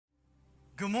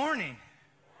Good morning.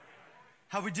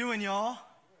 How we doing, y'all?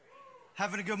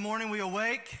 Having a good morning? We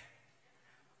awake?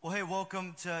 Well, hey,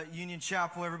 welcome to Union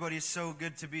Chapel. Everybody, it's so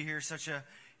good to be here. Such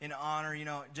an honor. You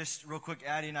know, just real quick,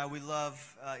 Addie and I, we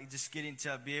love just getting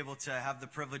to be able to have the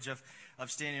privilege of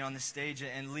standing on the stage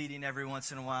and leading every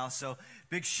once in a while. So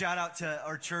big shout out to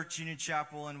our church, Union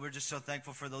Chapel, and we're just so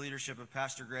thankful for the leadership of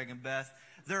Pastor Greg and Beth.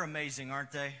 They're amazing,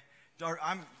 aren't they?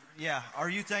 Are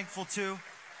you thankful too?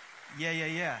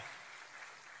 Yeah.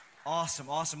 Awesome.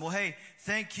 Well, hey,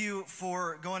 thank you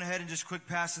for going ahead and just quick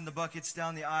passing the buckets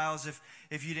down the aisles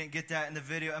if you didn't get that in the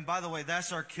video. And by the way,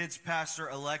 that's our kids pastor,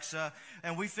 Alexa.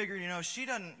 And we figured, she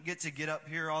doesn't get to get up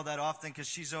here all that often because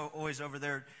she's always over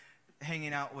there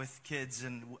hanging out with kids.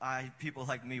 And people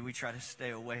like me, we try to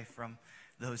stay away from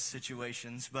those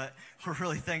situations. But we're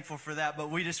really thankful for that.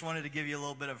 But we just wanted to give you a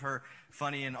little bit of her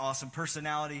funny and awesome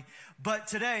personality. But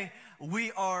today,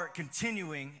 we are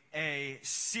continuing a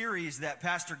series that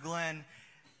Pastor Glenn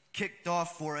kicked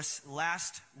off for us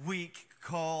last week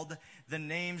called The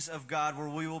Names of God, where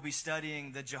we will be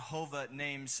studying the Jehovah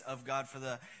names of God for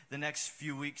the next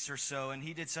few weeks or so. And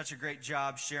he did such a great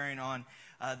job sharing on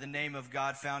the name of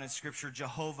God found in Scripture,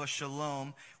 Jehovah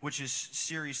Shalom, which is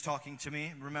Siri's talking to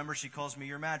me. Remember, she calls me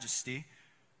Your Majesty.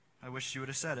 I wish she would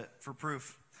have said it for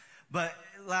proof. But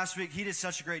last week, he did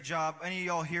such a great job. Any of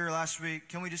y'all here last week?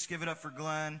 Can we just give it up for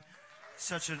Glenn?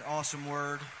 Such an awesome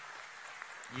word.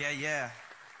 Yeah.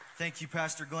 Thank you,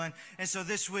 Pastor Glenn. And so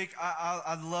this week,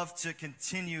 I'd love to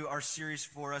continue our series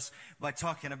for us by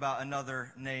talking about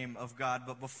another name of God.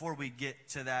 But before we get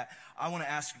to that, I want to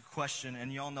ask a question.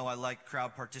 And y'all know I like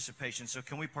crowd participation. So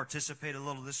can we participate a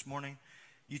little this morning?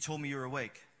 You told me you were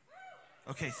awake.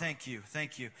 Okay, thank you.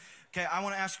 Okay, I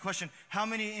want to ask a question. How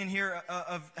many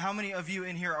of you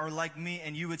in here are like me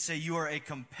and you would say you are a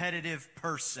competitive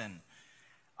person?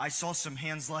 I saw some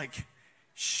hands like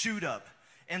shoot up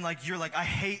and you're like, I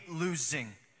hate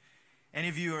losing. Any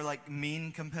of you are like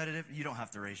mean competitive? You don't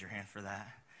have to raise your hand for that.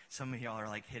 Some of y'all are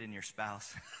like hitting your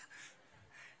spouse.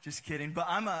 Just kidding. But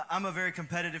I'm a very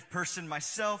competitive person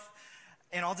myself.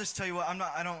 And I'll just tell you what,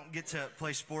 I don't get to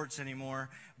play sports anymore,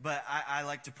 but I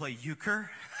like to play euchre.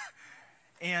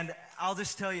 And I'll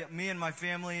just tell you, me and my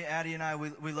family, Addie and I,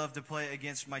 we love to play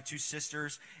against my two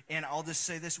sisters. And I'll just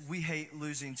say this, we hate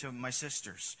losing to my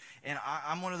sisters. And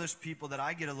I'm one of those people that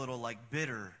I get a little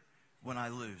bitter when I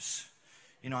lose.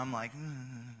 I'm like,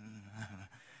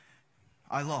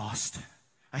 I lost.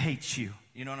 I hate you.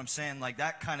 You know what I'm saying? Like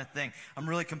that kind of thing. I'm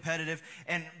really competitive.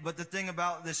 But the thing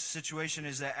about this situation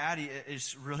is that Addie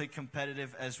is really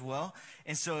competitive as well.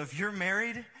 And so if you're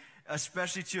married,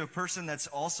 especially to a person that's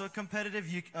also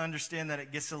competitive, you understand that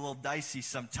it gets a little dicey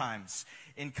sometimes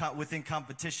within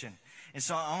competition. And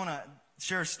so I want to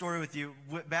share a story with you.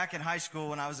 Back in high school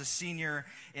when I was a senior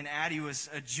and Addie was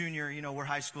a junior, we're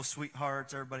high school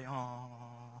sweethearts. Everybody,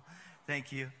 oh,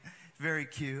 thank you. Very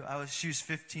cute. She was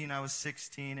 15, I was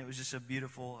 16. It was just a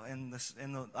beautiful, in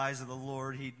the eyes of the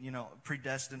Lord, He,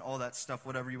 predestined, all that stuff,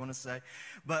 whatever you want to say.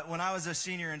 But when I was a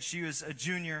senior and she was a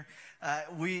junior,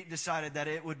 we decided that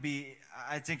it would be,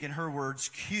 I think in her words,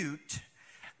 cute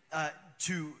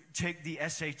to take the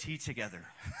SAT together.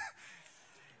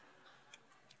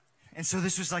 And so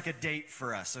this was like a date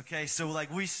for us, okay? So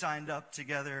we signed up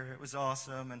together. It was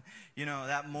awesome. And,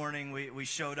 that morning we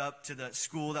showed up to the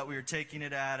school that we were taking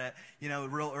it at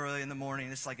real early in the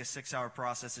morning. It's like a 6-hour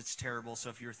process. It's terrible. So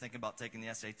if you were thinking about taking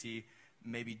the SAT,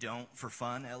 maybe don't, for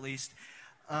fun at least.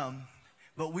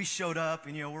 But we showed up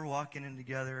and, we're walking in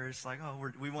together. It's like,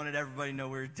 we wanted everybody to know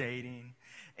we were dating.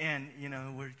 And,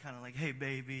 we're kind of like, hey,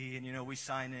 baby. And, we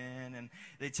sign in and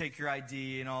they take your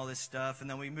ID and all this stuff. And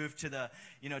then we move to the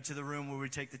room where we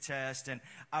take the test. And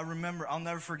I remember, I'll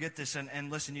never forget this.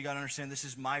 And listen, you got to understand, this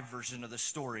is my version of the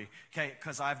story, okay?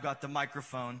 Because I've got the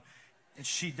microphone and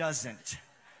she doesn't.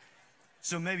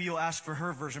 So maybe you'll ask for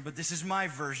her version, but this is my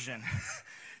version.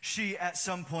 She, at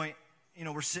some point,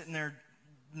 we're sitting there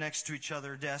next to each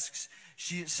other, desks.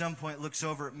 She, at some point, looks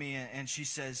over at me and she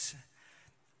says,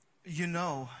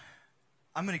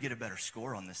 I'm going to get a better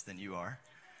score on this than you are.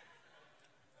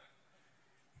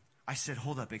 I said,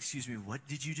 hold up, excuse me, what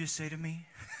did you just say to me?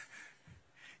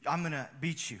 I'm going to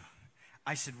beat you.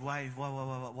 I said, why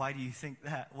do you think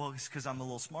that? Well, it's because I'm a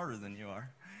little smarter than you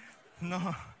are.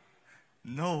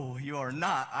 No, you are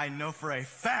not. I know for a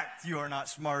fact you are not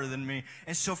smarter than me.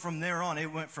 And so from there on,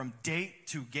 it went from date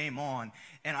to game on.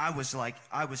 And I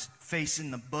was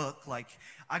facing the book.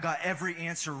 I got every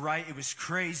answer right. It was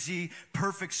crazy.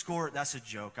 Perfect score. That's a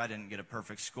joke. I didn't get a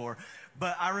perfect score.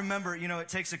 But I remember, it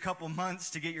takes a couple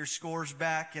months to get your scores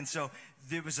back. And so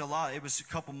it was a lot. It was a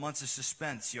couple months of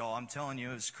suspense, y'all. I'm telling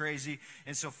you, it was crazy.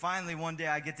 And so finally one day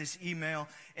I get this email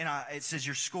and it says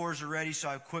your scores are ready. So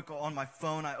I quick on my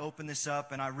phone, I open this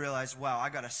up and I realize, wow, I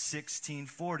got a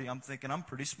 1640. I'm thinking I'm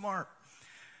pretty smart.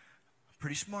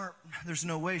 Pretty smart. There's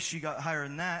no way she got higher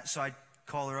than that. So I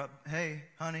call her up. Hey,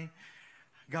 honey,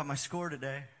 I got my score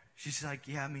today. She's like,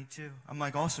 yeah, me too. I'm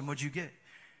like, awesome. What'd you get?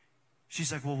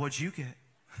 She's like, well, what'd you get?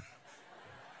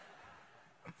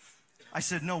 I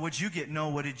said, no, what'd you get? No,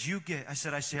 what did you get? I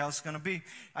said, I see how it's going to be.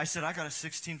 I said, I got a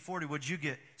 1640. What'd you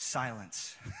get?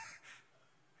 Silence.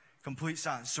 Complete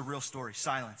silence. It's a real story.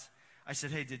 Silence. I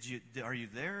said, hey, are you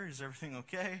there? Is everything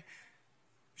okay?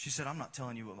 She said, I'm not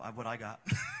telling you what I got.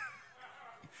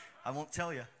 I won't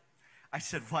tell you. I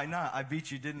said, why not? I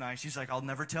beat you, didn't I? She's like, I'll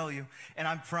never tell you. And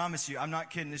I promise you, I'm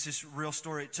not kidding. This is a real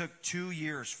story. It took 2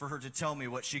 years for her to tell me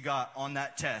what she got on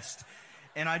that test.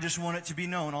 And I just want it to be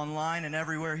known online and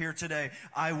everywhere here today,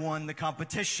 I won the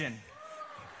competition.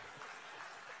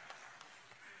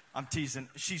 I'm teasing.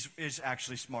 Is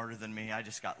actually smarter than me. I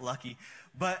just got lucky.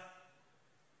 But,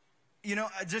 you know,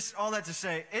 just all that to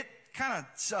say, it kind of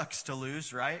sucks to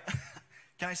lose, right?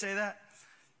 Can I say that?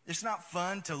 It's not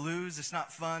fun to lose. It's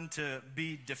not fun to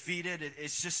be defeated.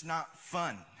 It's just not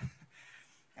fun.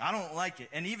 I don't like it.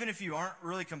 And even if you aren't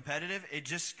really competitive, it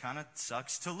just kind of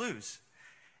sucks to lose.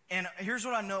 And here's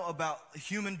what I know about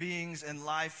human beings and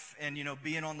life and, you know,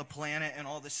 being on the planet and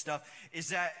all this stuff is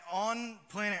that on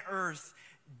planet Earth,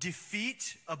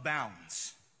 defeat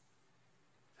abounds.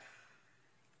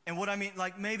 And what I mean,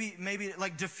 like maybe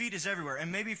like defeat is everywhere. And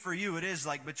maybe for you it is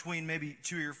like between maybe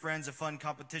two of your friends, a fun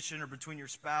competition, or between your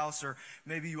spouse, or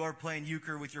maybe you are playing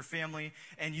euchre with your family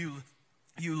and you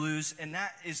lose, and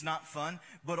that is not fun.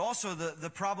 But also the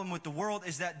problem with the world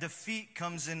is that defeat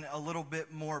comes in a little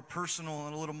bit more personal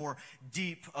and a little more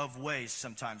deep of ways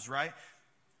sometimes, right?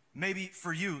 Maybe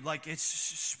for you, like it's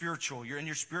spiritual. You're in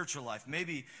your spiritual life.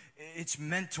 Maybe it's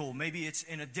mental. Maybe it's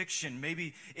an addiction.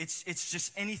 Maybe it's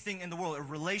just anything in the world, or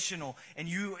relational, and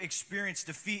you experience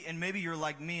defeat. And maybe you're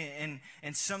like me,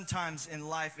 and sometimes in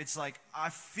life it's like I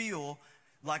feel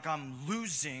like I'm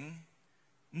losing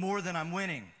more than I'm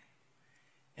winning.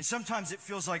 And sometimes it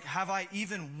feels like, have I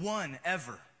even won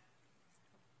ever?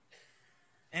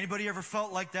 Anybody ever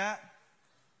felt like that?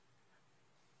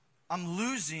 I'm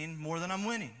losing more than I'm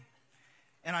winning.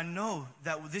 And I know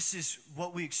that this is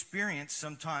what we experience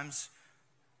sometimes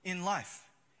in life,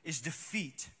 is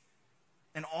defeat.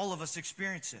 And all of us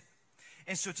experience it.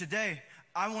 And so today,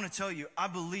 I want to tell you, I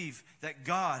believe that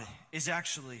God is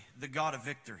actually the God of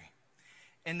victory.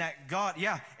 And that God,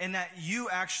 and that you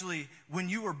actually, when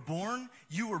you were born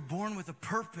with a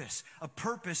purpose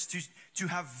to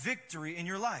have victory in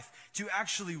your life, to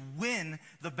actually win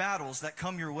the battles that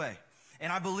come your way.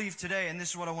 And I believe today, and this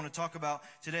is what I want to talk about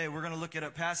today, we're going to look at a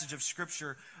passage of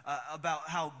Scripture about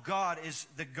how God is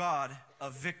the God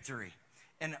of victory.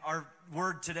 And our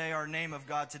word today, our name of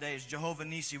God today is Jehovah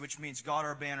Nissi, which means God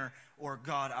our banner, or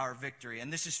God our victory.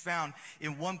 And this is found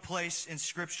in one place in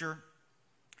Scripture,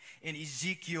 in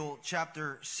Exodus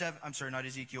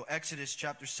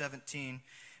chapter 17,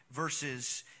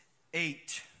 verses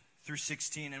 8 through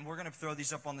 16. And we're going to throw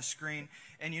these up on the screen.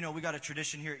 And you know, we got a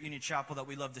tradition here at Union Chapel that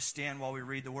we love to stand while we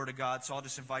read the Word of God. So I'll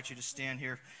just invite you to stand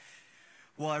here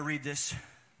while I read this.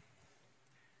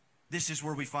 This is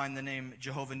where we find the name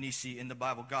Jehovah Nissi in the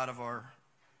Bible, God of our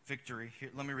victory. Here,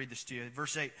 let me read this to you.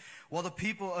 Verse 8, while the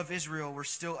people of Israel were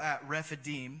still at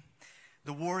Rephidim,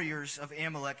 the warriors of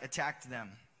Amalek attacked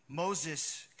them.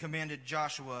 Moses commanded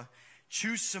Joshua,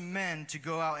 choose some men to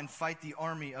go out and fight the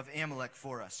army of Amalek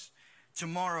for us.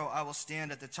 Tomorrow I will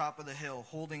stand at the top of the hill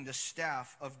holding the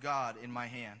staff of God in my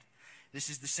hand. This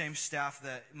is the same staff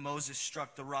that Moses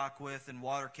struck the rock with, and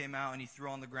water came out and he threw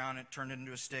on the ground and it turned it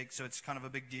into a stake. So it's kind of a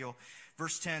big deal.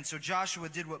 Verse 10, so Joshua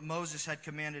did what Moses had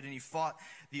commanded and he fought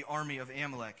the army of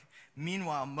Amalek.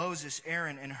 Meanwhile, Moses,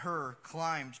 Aaron, and Hur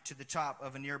climbed to the top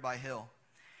of a nearby hill.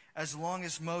 As long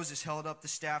as Moses held up the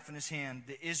staff in his hand,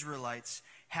 the Israelites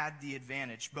had the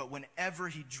advantage. But whenever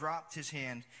he dropped his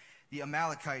hand, the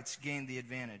Amalekites gained the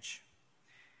advantage.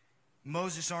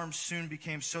 Moses' arms soon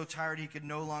became so tired he could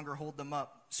no longer hold them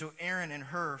up. So Aaron and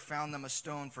Hur found them a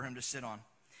stone for him to sit on.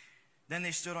 Then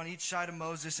they stood on each side of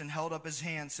Moses and held up his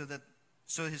hands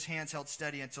so his hands held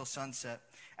steady until sunset.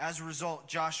 As a result,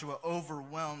 Joshua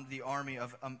overwhelmed the army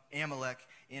of Amalek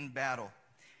in battle.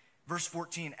 Verse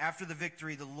 14, after the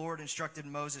victory, the Lord instructed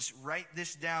Moses, write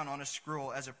this down on a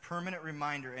scroll as a permanent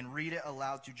reminder and read it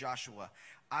aloud to Joshua.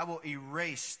 I will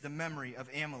erase the memory of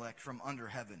Amalek from under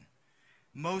heaven.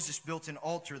 Moses built an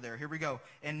altar there, here we go,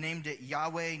 and named it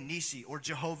Yahweh Nissi, or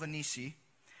Jehovah Nissi,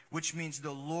 which means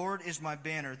the Lord is my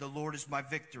banner, the Lord is my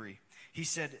victory. He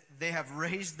said, they have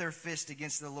raised their fist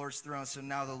against the Lord's throne, so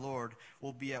now the Lord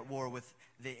will be at war with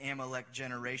the Amalek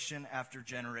generation after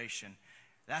generation.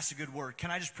 That's a good word.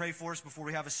 Can I just pray for us before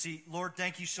we have a seat? Lord,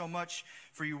 thank you so much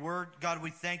for your word. God, we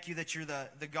thank you that you're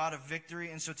the God of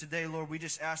victory. And so today, Lord, we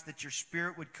just ask that your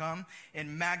spirit would come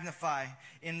and magnify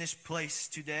in this place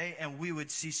today, and we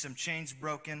would see some chains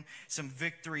broken, some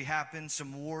victory happen,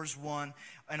 some wars won,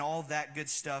 and all that good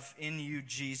stuff in you,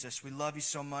 Jesus. We love you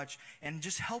so much, and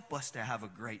just help us to have a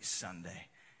great Sunday.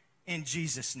 In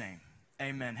Jesus' name,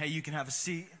 amen. Hey, you can have a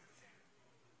seat.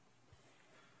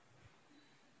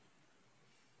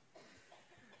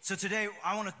 So today,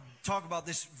 I want to talk about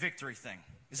this victory thing.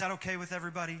 Is that okay with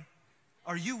everybody?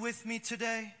 Are you with me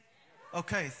today?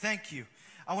 Okay, thank you.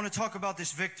 I want to talk about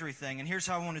this victory thing, and here's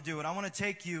how I want to do it. I want to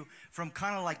take you from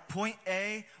kind of like point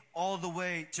A all the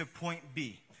way to point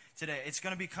B today. It's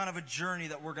going to be kind of a journey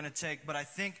that we're going to take, but I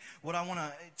think what I want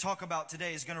to talk about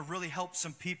today is going to really help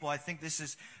some people. I think this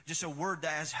is just a word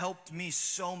that has helped me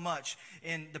so much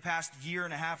in the past year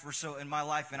and a half or so in my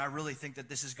life, and I really think that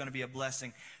this is going to be a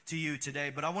blessing to you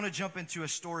today. But I want to jump into a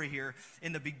story here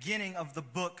in the beginning of the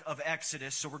book of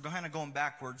Exodus. So we're kind of going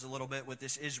backwards a little bit with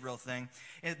this Israel thing.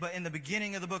 But in the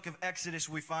beginning of the book of Exodus,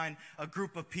 we find a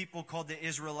group of people called the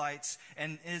Israelites,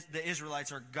 and the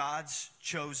Israelites are God's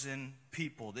chosen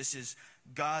people. This is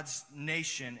God's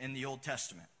nation in the Old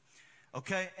Testament.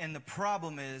 Okay? And the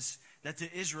problem is that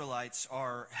the Israelites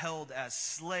are held as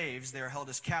slaves. They're held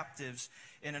as captives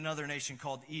in another nation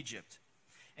called Egypt.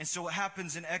 And so what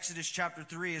happens in Exodus chapter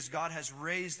 3 is God has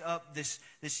raised up this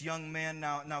young man,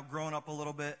 now grown up a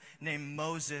little bit, named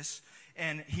Moses.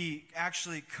 And he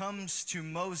actually comes to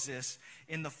Moses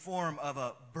in the form of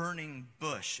a burning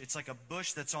bush. It's like a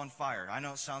bush that's on fire. I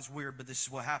know it sounds weird, but this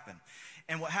is what happened.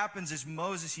 And what happens is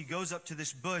Moses, he goes up to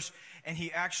this bush, and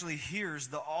he actually hears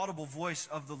the audible voice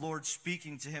of the Lord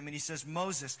speaking to him. And he says,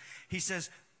 Moses, he says,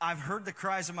 I've heard the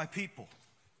cries of my people.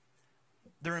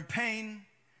 They're in pain.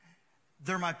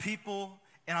 They're my people,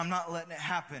 and I'm not letting it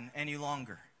happen any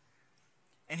longer.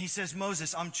 And he says,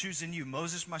 Moses, I'm choosing you.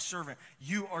 Moses, my servant,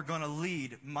 you are going to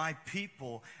lead my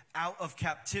people out of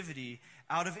captivity,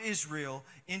 out of Israel,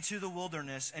 into the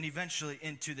wilderness, and eventually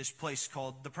into this place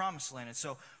called the Promised Land. And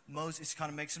so Moses kind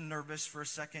of makes him nervous for a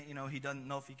second. You know, he doesn't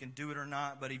know if he can do it or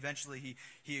not, but eventually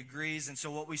he agrees. And so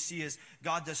what we see is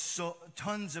God does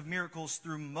tons of miracles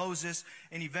through Moses,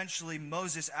 and eventually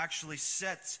Moses actually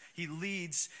he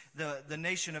leads the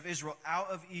nation of Israel out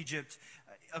of Egypt,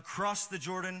 across the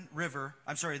Jordan River,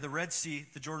 the Red Sea.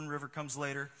 The Jordan River comes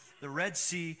later. The Red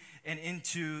Sea and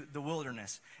into the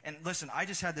wilderness. And listen, I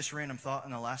just had this random thought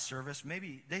in the last service.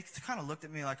 Maybe they kind of looked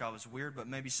at me like I was weird, but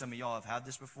maybe some of y'all have had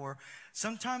this before.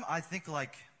 Sometime I think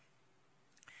like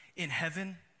in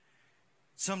heaven,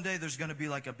 someday there's going to be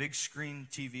like a big screen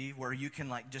TV where you can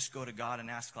like just go to God and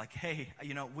ask like, hey,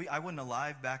 you know, I wasn't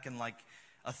alive back in like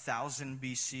 1000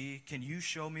 BC. Can you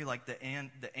show me like the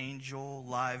angel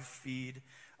live feed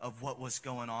of what was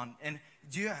going on? And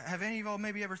have any of y'all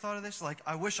maybe ever thought of this? Like,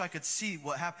 I wish I could see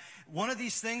what happened. One of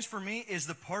these things for me is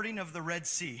the parting of the Red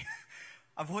Sea.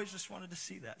 I've always just wanted to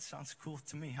see that. Sounds cool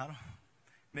to me.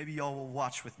 Maybe y'all will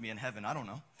watch with me in heaven. I don't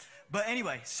know. But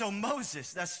anyway, so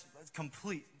Moses, that's a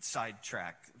complete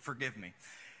sidetrack. Forgive me.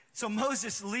 So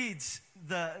Moses leads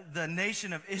the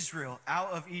nation of Israel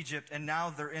out of Egypt, and now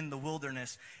they're in the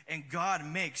wilderness. And God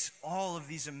makes all of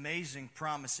these amazing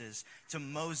promises to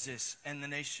Moses and the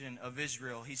nation of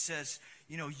Israel. He says,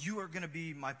 you know, you are going to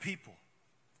be my people.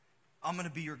 I'm going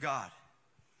to be your God.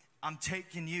 I'm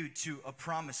taking you to a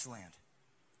promised land.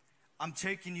 I'm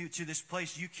taking you to this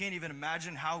place you can't even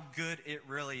imagine how good it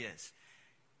really is.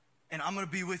 And I'm going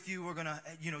to be with you. We're going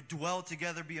to, dwell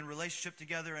together, be in relationship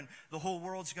together, and the whole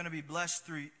world's going to be blessed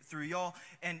through y'all.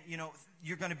 And,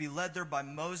 you're going to be led there by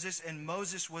Moses. And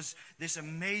Moses was this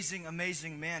amazing,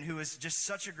 amazing man who was just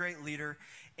such a great leader.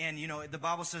 And, the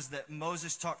Bible says that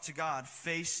Moses talked to God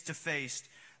face to face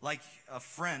like a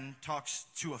friend talks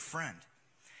to a friend.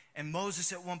 And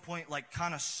Moses at one point, like,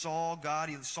 kind of saw God.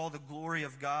 He saw the glory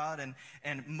of God.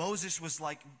 And Moses was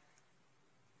like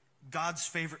God's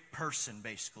favorite person,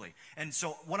 basically. And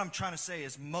so what I'm trying to say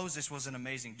is Moses was an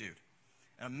amazing dude,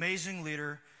 an amazing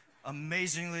leader,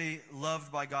 amazingly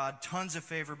loved by God, tons of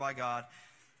favor by God.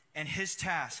 And his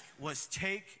task was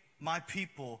take my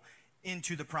people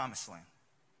into the promised land.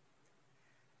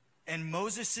 And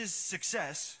Moses'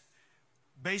 success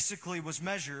basically was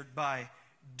measured by,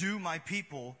 do my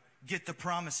people get the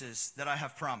promises that I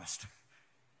have promised?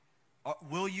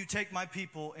 Will you take my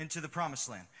people into the promised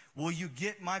land? Will you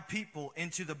get my people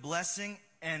into the blessing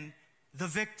and the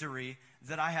victory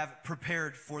that I have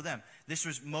prepared for them? This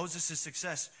was Moses'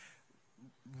 success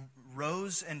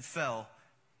rose and fell.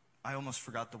 I almost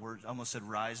forgot the word. I almost said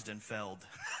rised and felled.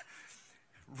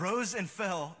 Rose and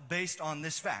fell based on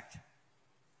this fact.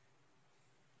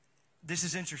 This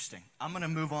is interesting. I'm going to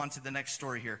move on to the next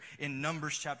story here in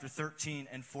Numbers chapter 13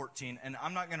 and 14. And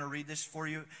I'm not going to read this for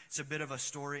you. It's a bit of a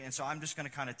story. And so I'm just going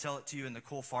to kind of tell it to you in the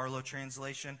Cole Farlow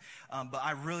translation. But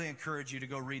I really encourage you to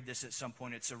go read this at some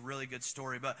point. It's a really good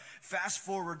story. But fast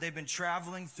forward, they've been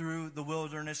traveling through the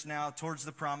wilderness now towards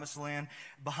the promised land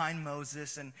behind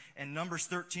Moses. And Numbers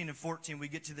 13 and 14, we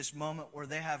get to this moment where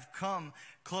they have come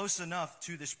close enough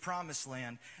to this promised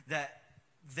land that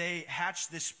they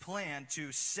hatched this plan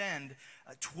to send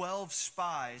 12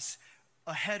 spies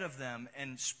ahead of them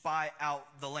and spy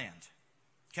out the land.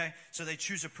 Okay, so they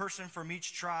choose a person from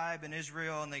each tribe in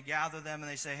Israel and they gather them and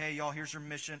they say, hey, y'all, here's your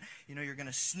mission. You know, you're going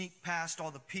to sneak past all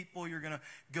the people. You're going to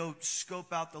go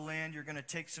scope out the land. You're going to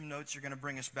take some notes. You're going to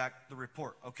bring us back the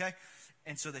report. Okay,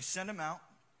 and so they send them out.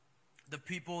 The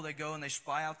people, they go and they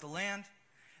spy out the land.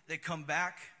 They come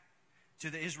back to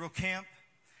the Israel camp.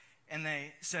 And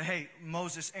they say, hey,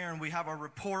 Moses, Aaron, we have our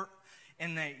report.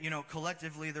 And they,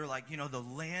 collectively, they're like, the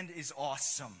land is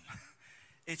awesome.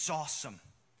 It's awesome.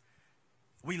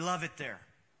 We love it there.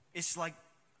 It's like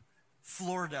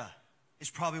Florida is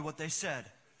probably what they said.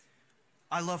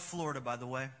 I love Florida, by the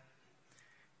way.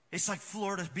 It's like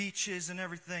Florida beaches and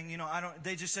everything.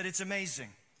 They just said it's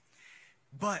amazing.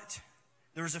 But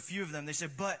there was a few of them. They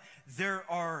said, but there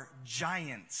are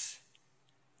giants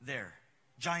there.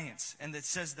 Giants. And it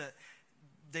says that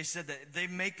they said that they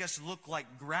make us look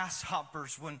like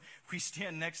grasshoppers when we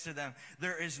stand next to them.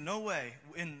 There is no way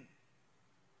in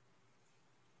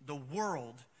the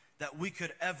world that we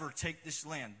could ever take this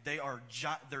land. They're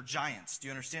giants. Do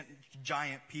you understand?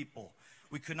 Giant people.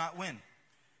 We could not win.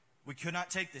 We could not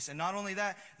take this. And not only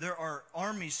that, there are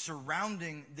armies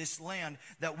surrounding this land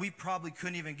that we probably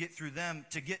couldn't even get through them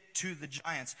to get to the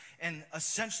giants. And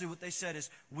essentially what they said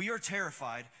is, we are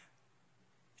terrified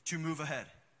to move ahead.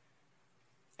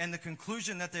 And the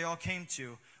conclusion that they all came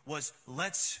to was,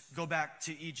 let's go back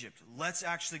to Egypt. Let's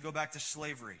actually go back to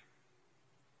slavery.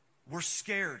 We're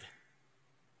scared.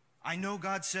 I know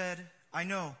God said, I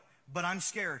know, but I'm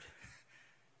scared.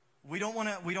 We don't want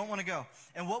to go.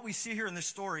 And what we see here in this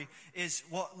story is,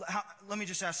 let me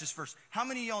just ask this first. How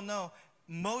many of y'all know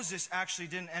Moses actually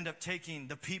didn't end up taking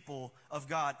the people of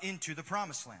God into the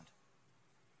promised land?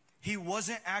 He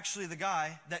wasn't actually the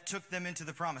guy that took them into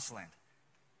the promised land.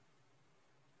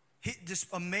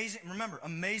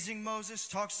 Amazing Moses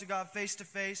talks to God face to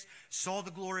face, saw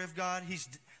the glory of God. He's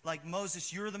like,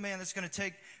 Moses, you're the man that's going to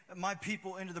take my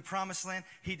people into the promised land.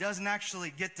 He doesn't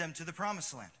actually get them to the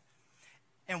promised land.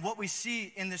 And what we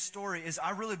see in this story is,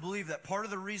 I really believe that part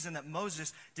of the reason that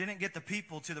Moses didn't get the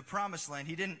people to the promised land,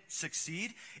 he didn't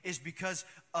succeed, is because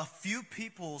a few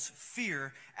people's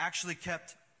fear actually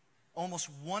kept almost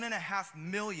 1.5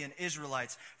 million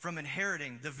Israelites from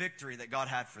inheriting the victory that God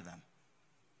had for them.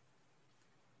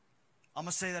 I'm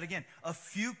going to say that again. A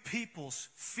few people's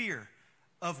fear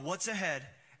of what's ahead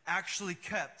actually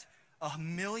kept 1.5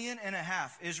 million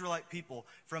Israelite people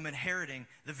from inheriting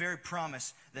the very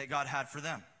promise that God had for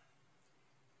them.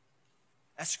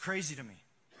 That's crazy to me.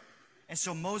 And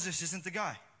so Moses isn't the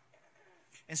guy.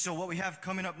 And so what we have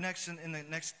coming up next in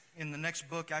the next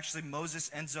book, actually Moses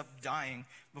ends up dying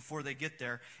before they get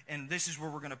there. And this is where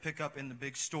we're going to pick up in the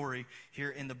big story here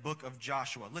in the book of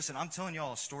Joshua. Listen, I'm telling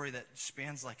y'all a story that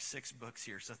spans like 6 books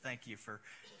here. So thank you for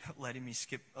letting me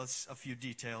skip a few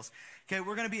details. Okay,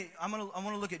 I want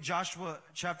to look at Joshua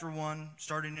chapter 1,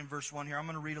 starting in verse 1 here. I'm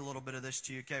going to read a little bit of this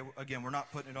to you. Okay, again, we're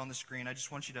not putting it on the screen. I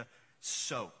just want you to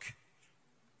soak.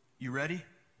 You ready?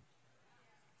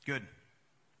 Good.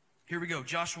 Here we go,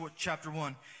 Joshua chapter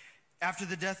 1. After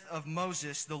the death of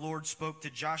Moses, the Lord spoke to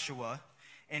Joshua,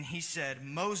 and he said,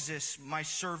 Moses, my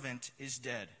servant, is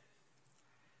dead.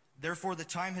 Therefore, the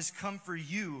time has come for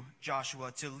you,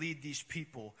 Joshua, to lead these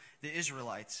people, the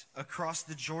Israelites, across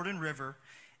the Jordan River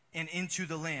and into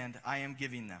the land I am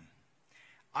giving them.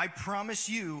 I promise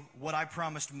you what I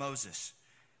promised Moses,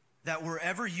 that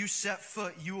wherever you set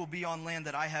foot, you will be on land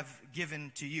that I have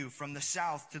given to you, from the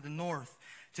south to the north,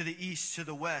 to the east, to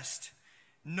the west.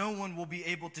 No one will be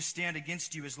able to stand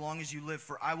against you as long as you live,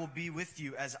 for I will be with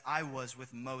you as I was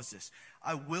with Moses.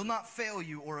 I will not fail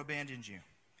you or abandon you.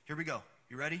 Here we go.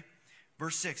 You ready?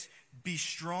 Verse 6, be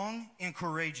strong and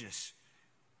courageous,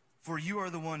 for you are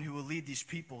the one who will lead these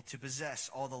people to possess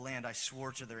all the land I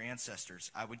swore to their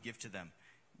ancestors I would give to them.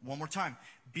 One more time.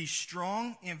 Be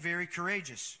strong and very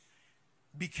courageous.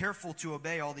 Be careful to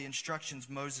obey all the instructions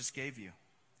Moses gave you.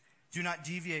 Do not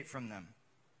deviate from them,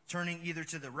 turning either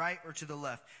to the right or to the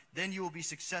left. Then you will be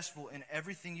successful in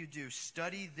everything you do.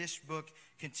 Study this book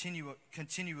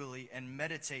continually and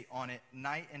meditate on it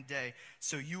night and day,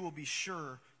 so you will be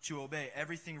sure to obey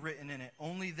everything written in it.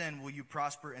 Only then will you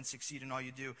prosper and succeed in all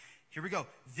you do. Here we go.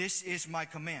 This is my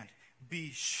command.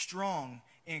 Be strong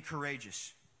and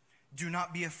courageous. Do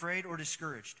not be afraid or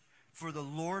discouraged, for the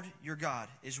Lord your God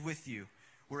is with you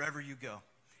wherever you go.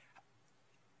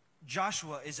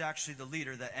 Joshua is actually the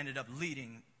leader that ended up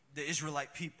leading the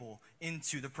Israelite people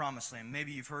into the promised land.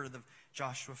 Maybe you've heard of the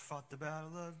Joshua fought the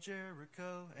battle of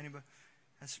Jericho. Anybody?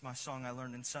 That's my song I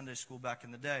learned in Sunday school back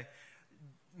in the day.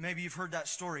 Maybe you've heard that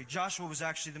story. Joshua was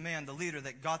actually the man, the leader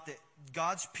that got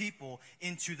God's people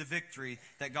into the victory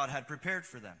that God had prepared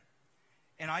for them.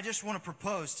 And I just want to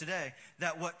propose today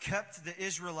that what kept the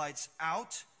Israelites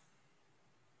out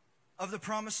of the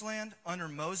promised land under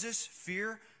Moses,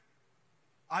 fear,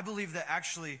 I believe that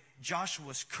actually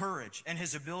Joshua's courage and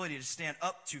his ability to stand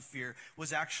up to fear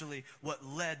was actually what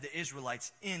led the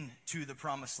Israelites into the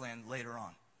promised land later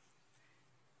on.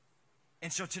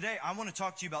 And so today I want to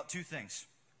talk to you about two things.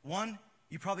 One,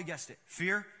 you probably guessed it,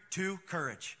 fear. Two,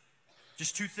 courage.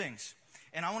 Just two things.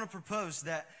 And I want to propose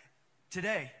that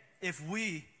today, if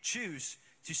we choose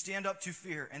to stand up to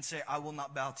fear and say, I will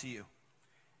not bow to you,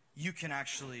 you can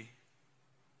actually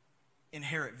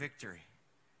inherit victory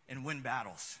and win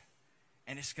battles.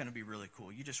 And it's going to be really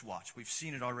cool. You just watch. We've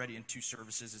seen it already in 2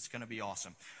 services. It's going to be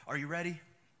awesome. Are you ready?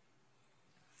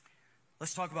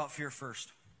 Let's talk about fear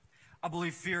first. I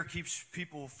believe fear keeps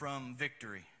people from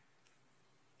victory.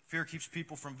 Fear keeps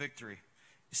people from victory.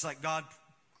 It's like God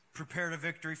prepared a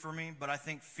victory for me, but I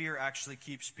think fear actually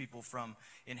keeps people from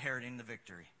inheriting the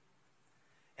victory.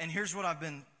 And here's what I've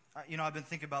been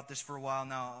thinking about this for a while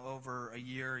now, over a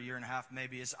year and a half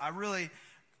maybe, is I really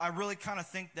kind of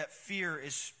think that fear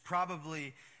is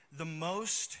probably the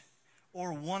most,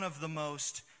 or one of the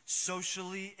most,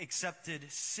 socially accepted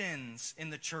sins in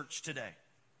the church today.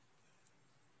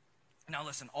 Now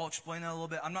listen, I'll explain that a little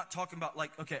bit. I'm not talking about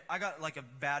I got like a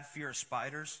bad fear of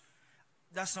spiders.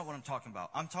 That's not what I'm talking about.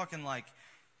 I'm talking like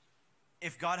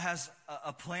if God has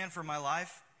a plan for my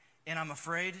life and I'm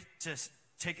afraid to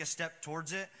take a step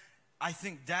towards it, I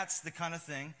think that's the kind of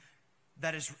thing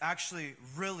that is actually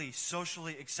really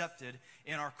socially accepted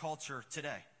in our culture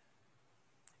today.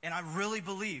 And I really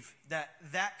believe that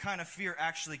that kind of fear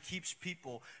actually keeps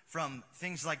people from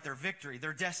things like their victory,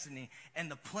 their destiny,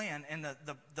 and the plan and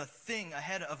the thing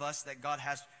ahead of us that God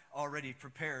has already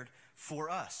prepared for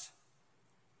us.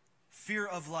 Fear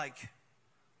of what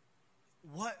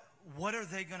are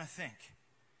they going to think?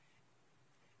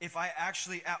 If I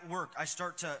actually at work, I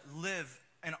start to live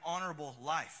an honorable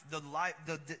life,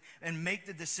 and make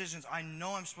the decisions I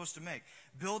know I'm supposed to make,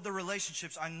 build the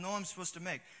relationships I know I'm supposed to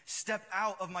make, step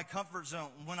out of my comfort zone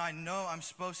when I know I'm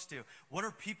supposed to. What are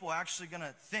people actually going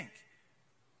to think?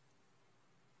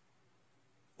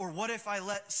 Or what if I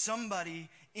let somebody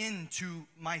into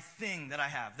my thing that I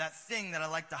have, that thing that I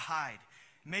like to hide?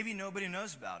 Maybe nobody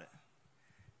knows about it.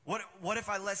 What if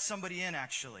I let somebody in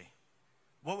actually?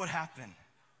 What would happen?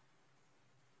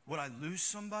 Would I lose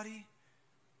somebody?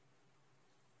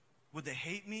 Would they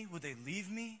hate me? Would they leave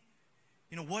me?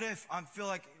 What if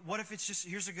it's just,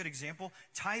 here's a good example,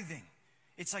 tithing.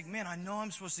 It's like, man, I know I'm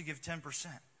supposed to give 10%,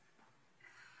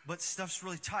 but stuff's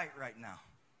really tight right now.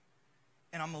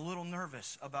 And I'm a little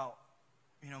nervous about,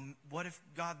 what if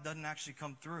God doesn't actually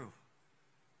come through?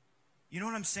 You know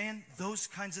what I'm saying? Those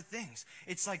kinds of things.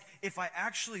 It's like, if I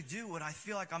actually do what I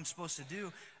feel like I'm supposed to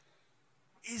do,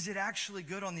 is it actually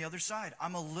good on the other side?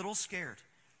 I'm a little scared.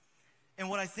 And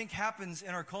what I think happens in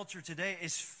our culture today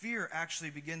is fear actually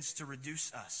begins to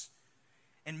reduce us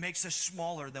and makes us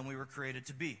smaller than we were created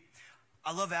to be.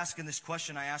 I love asking this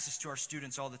question. I ask this to our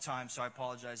students all the time, so I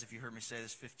apologize if you heard me say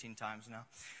this 15 times now.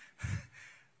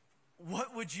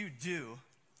 What would you do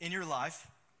in your life?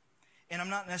 And I'm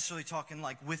not necessarily talking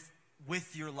like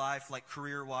with your life, like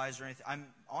career-wise or anything. I'm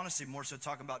honestly more so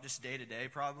talking about just day-to-day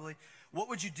probably. What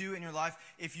would you do in your life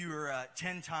if you were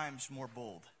 10 times more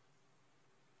bold?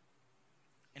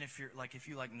 And if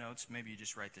you like notes, maybe you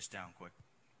just write this down quick.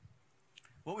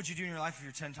 What would you do in your life if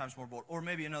you're 10 times more bold? Or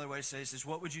maybe another way to say this is,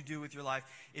 what would you do with your life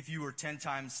if you were 10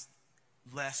 times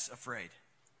less afraid?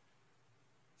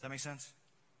 Does that make sense?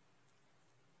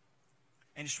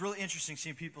 And it's really interesting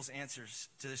seeing people's answers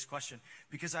to this question,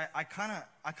 because I kind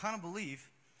of believe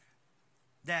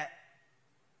that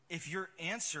if your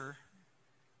answer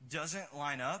doesn't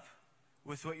line up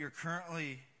with what you're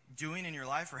currently doing in your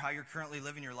life or how you're currently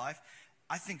living your life,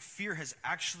 I think fear has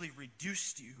actually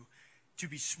reduced you to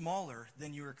be smaller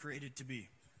than you were created to be.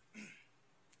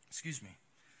 Excuse me.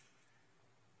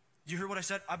 you hear what I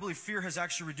said? I believe fear has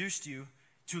actually reduced you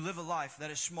to live a life that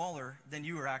is smaller than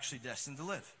you are actually destined to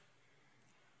live.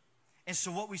 And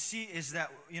so what we see is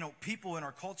that, people in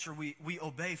our culture, we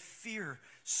obey fear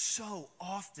so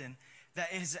often that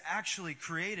it has actually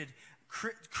created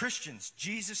Christians,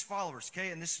 Jesus followers,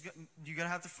 okay? And this, you're going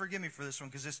to have to forgive me for this one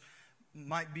because this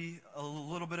might be a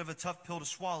little bit of a tough pill to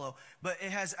swallow, but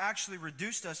it has actually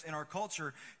reduced us in our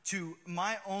culture to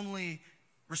my only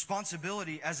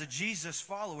responsibility as a Jesus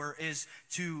follower is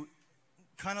to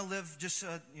kind of live just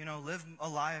live a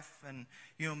life and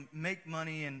make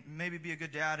money and maybe be a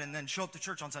good dad and then show up to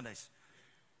church on Sundays.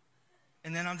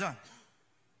 And then I'm done.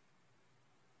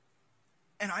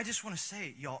 And I just want to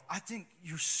say, y'all, I think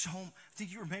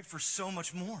you were made for so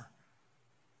much more.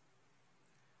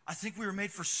 I think we were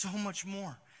made for so much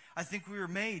more. I think we were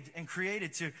made and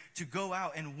created to go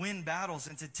out and win battles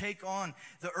and to take on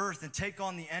the earth and take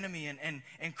on the enemy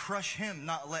and crush him,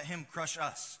 not let him crush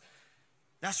us.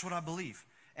 That's what I believe.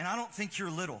 And I don't think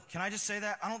you're little. Can I just say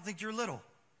that? I don't think you're little.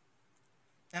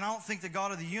 And I don't think the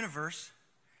God of the universe,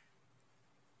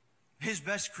 his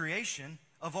best creation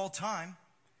of all time,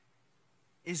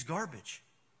 is garbage.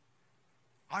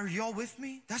 Are y'all with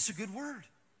me? That's a good word.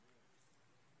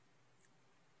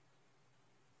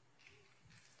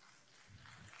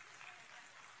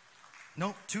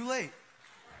 Nope, too late.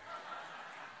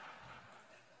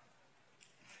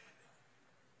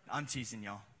 I'm teasing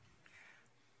y'all.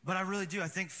 But I really do. I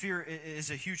think fear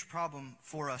is a huge problem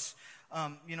for us.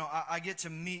 I get to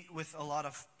meet with a lot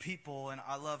of people, and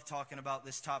I love talking about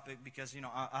this topic because,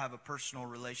 I have a personal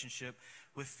relationship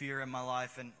with fear in my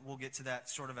life, and we'll get to that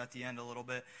sort of at the end a little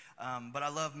bit. But I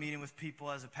love meeting with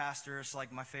people as a pastor. It's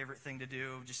like my favorite thing to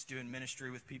do, just doing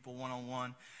ministry with people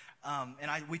one-on-one.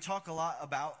 We talk a lot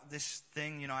about this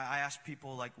thing. I ask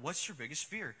people, like, what's your biggest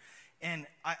fear? And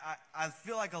I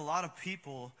feel like a lot of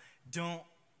people don't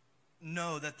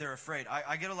know that they're afraid.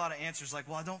 I get a lot of answers like,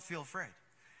 well, I don't feel afraid.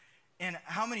 And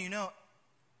how many of you know,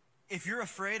 if you're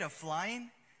afraid of flying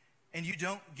and you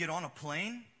don't get on a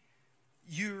plane,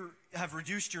 you have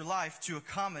reduced your life to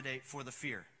accommodate for the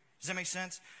fear. Does that make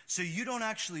sense? So you don't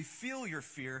actually feel your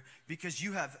fear because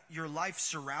your life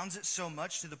surrounds it so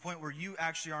much to the point where you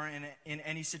actually aren't in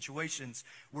any situations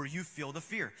where you feel the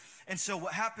fear. And so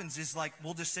what happens is, like,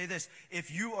 we'll just say this.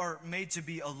 If you are made to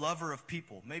be a lover of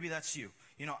people, maybe that's you.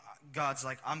 God's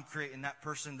like, I'm creating that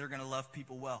person. They're going to love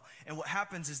people well. And what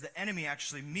happens is the enemy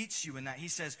actually meets you in that. He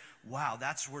says, wow,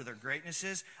 that's where their greatness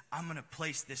is. I'm going to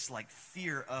place this like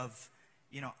fear of,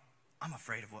 I'm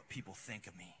afraid of what people think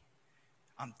of me.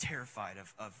 I'm terrified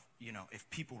of if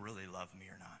people really love me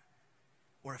or not.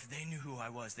 Or if they knew who I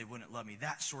was, they wouldn't love me.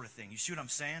 That sort of thing. You see what I'm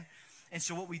saying? And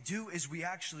so what we do is we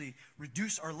actually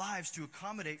reduce our lives to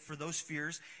accommodate for those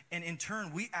fears. And in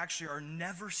turn, we actually are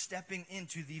never stepping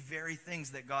into the very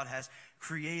things that God has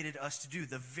created us to do.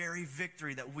 The very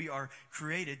victory that we are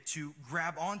created to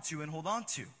grab onto and hold on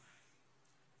to.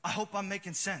 I hope I'm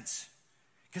making sense,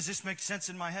 because this makes sense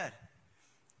in my head.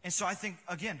 And so I think,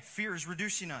 again, fear is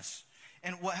reducing us.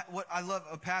 And what I love,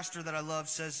 a pastor that I love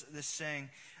says this saying,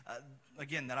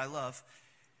 again, that I love,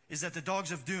 is that the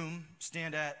dogs of doom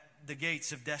stand at the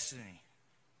gates of destiny.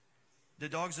 The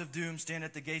dogs of doom stand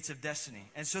at the gates of destiny.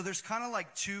 And so there's kind of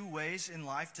like two ways in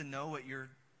life to know what you're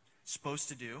supposed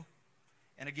to do.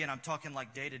 And again, I'm talking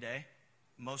like day to day,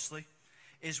 mostly.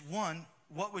 Is one,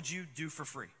 what would you do for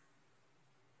free?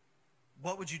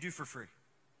 What would you do for free?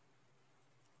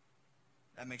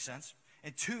 That makes sense.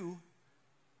 And two,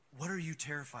 what are you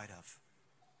terrified of?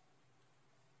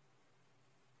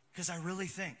 Because I really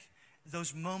think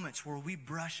those moments where we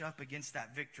brush up against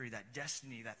that victory, that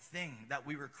destiny, that thing that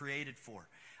we were created for,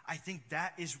 I think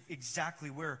that is exactly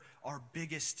where our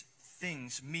biggest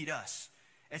things meet us.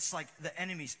 It's like the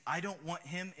enemies. I don't want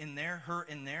him in there, her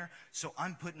in there, so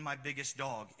I'm putting my biggest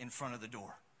dog in front of the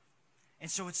door. And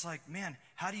so it's like, man,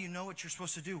 how do you know what you're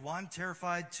supposed to do? Well, I'm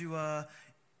terrified to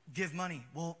give money.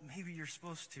 Well, maybe you're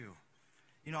supposed to.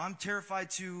 I'm terrified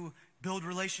to build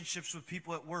relationships with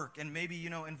people at work and maybe,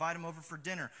 invite them over for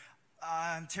dinner.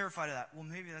 I'm terrified of that. Well,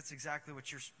 maybe that's exactly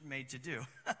what you're made to do.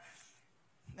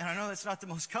 And I know that's not the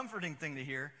most comforting thing to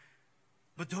hear,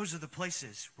 but those are the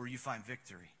places where you find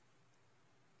victory.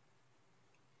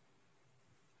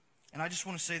 And I just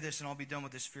want to say this, and I'll be done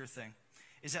with this fear thing,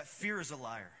 is that fear is a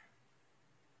liar.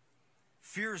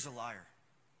 Fear is a liar.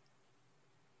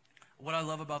 What I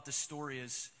love about this story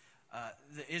is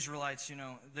the Israelites,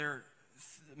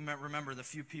 remember the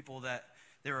few people that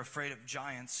they were afraid of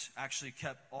giants actually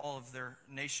kept all of their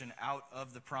nation out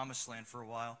of the promised land for a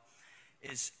while.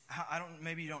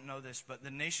 Maybe you don't know this, but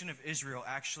the nation of Israel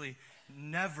actually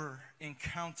never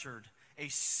encountered a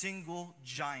single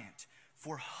giant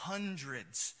for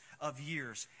hundreds of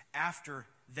years after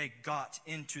they got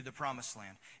into the promised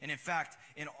land. And in fact,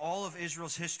 in all of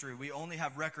Israel's history, we only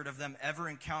have record of them ever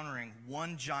encountering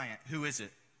one giant. Who is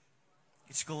it?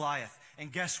 It's Goliath.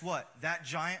 And guess what? That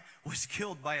giant was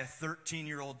killed by a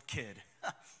 13-year-old kid.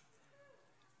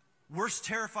 We're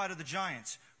terrified of the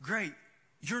giants. Great.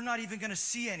 You're not even going to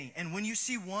see any. And when you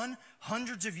see one,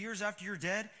 hundreds of years after you're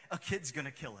dead, a kid's going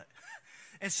to kill it.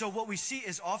 And so what we see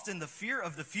is often the fear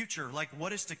of the future, like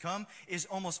what is to come, is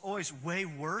almost always way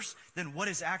worse than what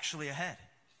is actually ahead.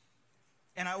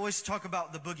 And I always talk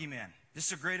about the boogeyman. This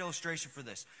is a great illustration for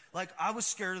this. Like, I was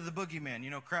scared of the boogeyman,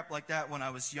 crap like that when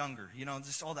I was younger,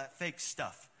 just all that fake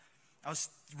stuff. I was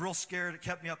real scared. It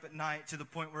kept me up at night to the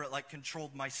point where it like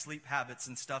controlled my sleep habits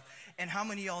and stuff. And how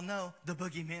many of y'all know the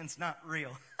boogeyman's not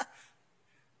real?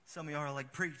 Some of y'all are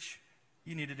like, preach.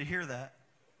 You needed to hear that.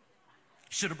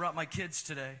 Should have brought my kids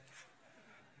today.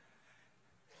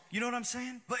 You know what I'm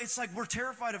saying? But it's like we're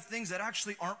terrified of things that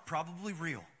actually aren't probably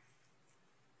real.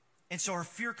 And so our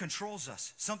fear controls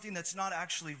us. Something that's not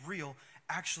actually real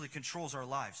actually controls our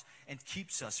lives and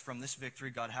keeps us from this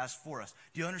victory God has for us.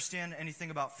 Do you understand anything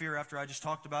about fear after I just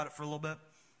talked about it for a little bit?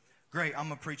 Great, I'm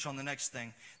going to preach on the next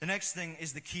thing. The next thing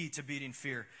is the key to beating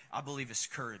fear. I believe it's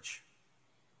courage.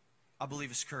 I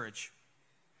believe it's courage.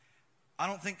 I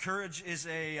don't think courage is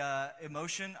a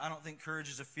emotion. I don't think courage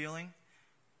is a feeling.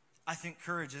 I think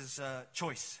courage is a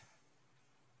choice.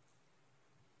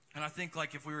 And I think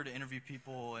like if we were to interview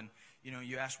people and,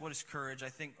 you ask what is courage, I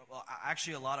think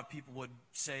actually a lot of people would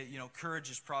say,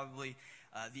 courage is probably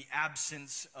the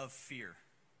absence of fear.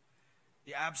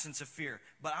 The absence of fear.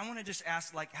 But I want to just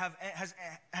ask, like,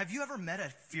 have you ever met a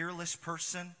fearless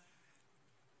person?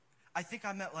 I think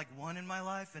I met like one in my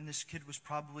life, and this kid was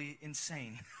probably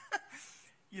insane.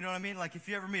 You know what I mean? Like if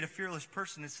you ever meet a fearless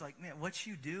person, it's like, man, what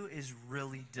you do is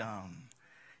really dumb.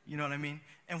 You know what I mean?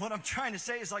 And what I'm trying to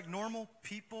say is like normal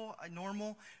people,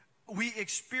 we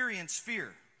experience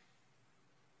fear,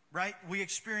 right? We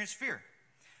experience fear.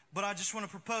 But I just want to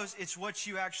propose it's what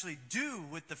you actually do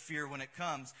with the fear when it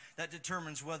comes that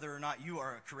determines whether or not you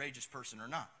are a courageous person or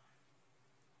not.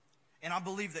 And I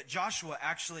believe that Joshua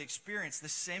actually experienced the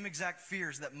same exact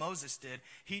fears that Moses did.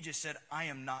 He just said, I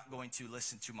am not going to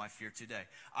listen to my fear today.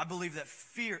 I believe that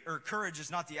courage is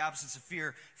not the absence of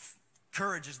fear.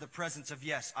 Courage is the presence of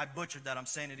yes. I butchered that. I'm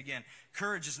saying it again.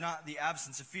 Courage is not the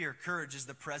absence of fear. Courage is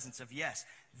the presence of yes.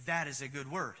 That is a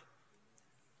good word.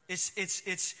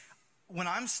 It's when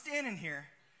I'm standing here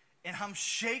and I'm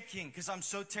shaking because I'm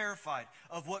so terrified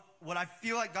of what I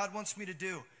feel like God wants me to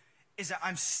do, is that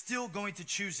I'm still going to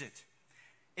choose it.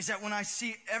 Is that when I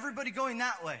see everybody going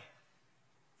that way,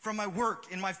 from my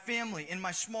work, in my family, in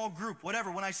my small group, whatever,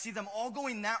 when I see them all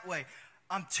going that way,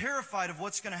 I'm terrified of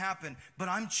what's going to happen, but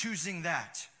I'm choosing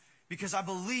that because I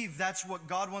believe that's what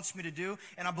God wants me to do,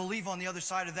 and I believe on the other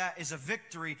side of that is a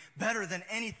victory better than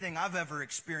anything I've ever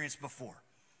experienced before.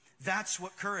 That's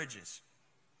what courage is.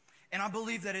 And I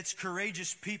believe that it's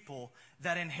courageous people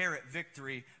that inherit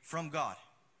victory from God.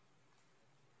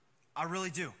 I really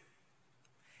do.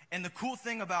 And the cool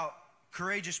thing about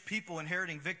courageous people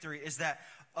inheriting victory is that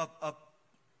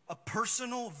a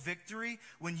personal victory,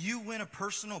 when you win a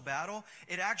personal battle,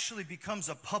 it actually becomes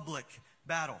a public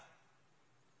battle.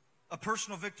 A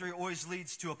personal victory always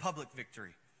leads to a public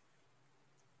victory.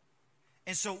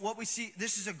 And so what we see,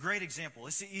 this is a great example.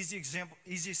 It's the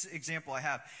easiest example I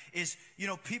have is,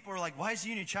 people are like, why is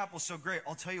Union Chapel so great?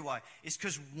 I'll tell you why. It's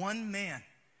because one man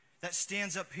that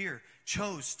stands up here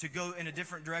chose to go in a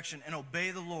different direction and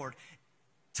obey the Lord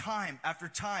time after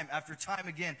time after time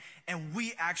again. And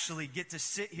we actually get to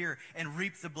sit here and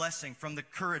reap the blessing from the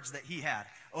courage that he had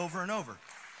over and over.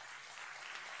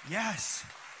 Yes.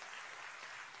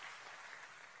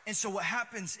 And so what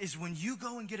happens is when you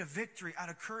go and get a victory out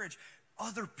of courage,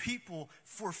 other people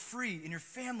for free in your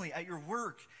family, at your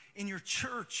work, in your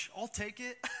church, I'll take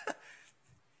it.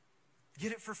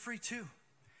 Get it for free too.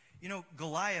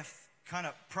 Goliath kind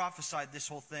of prophesied this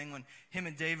whole thing when him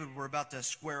and David were about to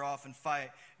square off and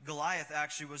fight. Goliath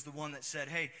actually was the one that said,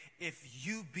 hey, if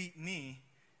you beat me,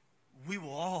 we will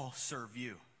all serve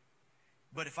you.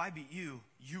 But if I beat you,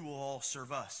 you will all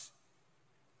serve us.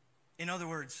 In other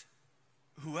words,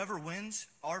 whoever wins,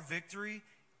 our victory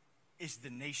is the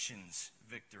nation's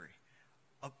victory.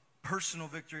 A personal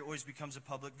victory always becomes a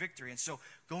public victory. And so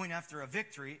going after a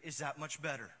victory is that much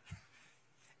better.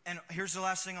 And here's the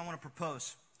last thing I want to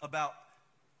propose about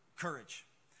courage,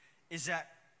 is that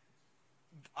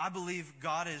I believe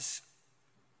God is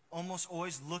almost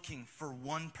always looking for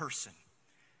one person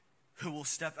who will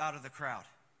step out of the crowd.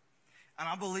 And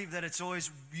I believe that it's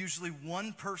always usually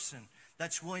one person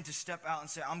that's willing to step out and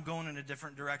say, I'm going in a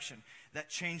different direction, that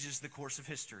changes the course of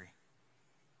history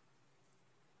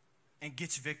and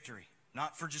gets victory,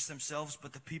 not for just themselves,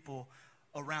 but the people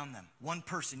around them. One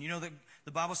person. You know that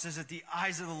the Bible says that the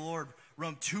eyes of the Lord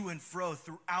roam to and fro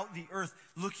throughout the earth,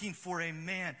 looking for a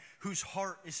man whose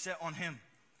heart is set on him.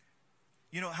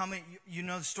 You know how many, you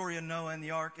know the story of Noah and the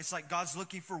ark. It's like God's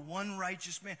looking for one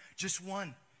righteous man, just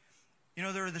one. You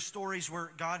know, there are the stories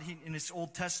where God, in his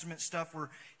Old Testament stuff, where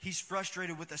he's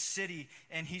frustrated with a city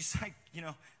and he's like, you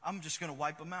know, I'm just going to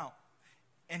wipe them out.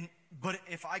 But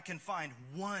if I can find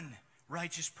one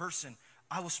righteous person,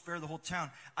 I will spare the whole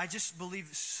town. I just believe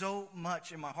so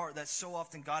much in my heart that so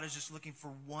often God is just looking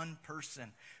for one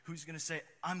person who's going to say,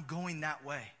 I'm going that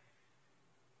way.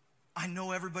 I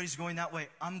know everybody's going that way.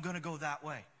 I'm going to go that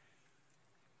way.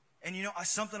 And you know,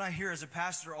 something I hear as a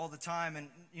pastor all the time and,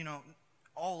 you know,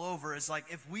 all over is like,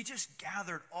 if we just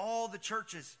gathered all the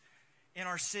churches in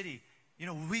our city, you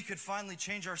know, we could finally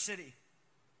change our city.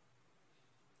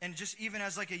 And just even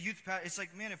as like a youth pastor, it's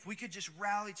like, man, if we could just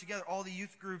rally together all the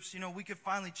youth groups, you know, we could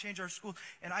finally change our school.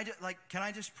 And can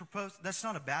I just propose, that's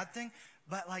not a bad thing,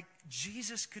 but like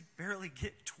Jesus could barely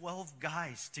get 12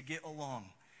 guys to get along.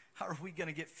 How are we going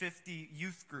to get 50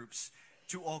 youth groups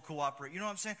to all cooperate? You know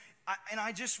what I'm saying?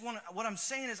 What I'm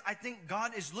saying is, I think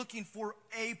God is looking for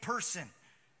a person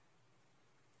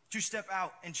to step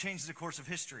out and change the course of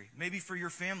history. Maybe for your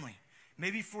family,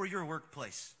 maybe for your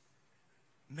workplace,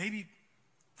 maybe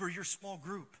for your small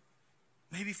group,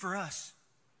 maybe for us.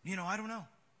 You know, I don't know.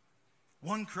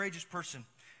 One courageous person.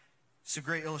 It's a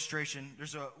great illustration.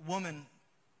 There's a woman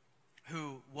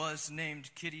who was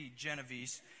named Kitty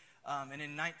Genovese. And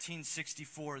in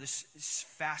 1964, this is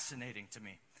fascinating to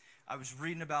me. I was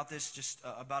reading about this just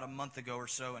about a month ago or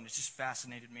so, and it just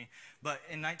fascinated me. But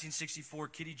in 1964,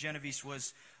 Kitty Genovese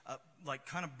was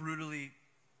kind of brutally,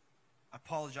 I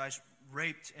apologize,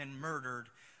 raped and murdered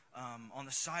on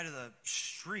the side of the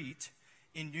street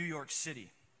in New York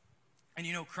City. And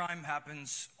you know, crime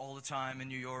happens all the time in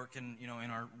New York and, you know,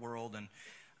 in our world. And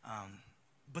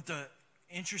but the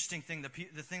interesting thing,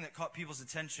 the thing that caught people's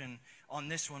attention on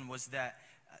this one was that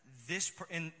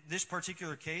in this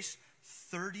particular case,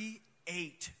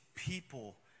 38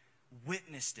 people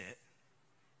witnessed it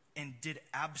and did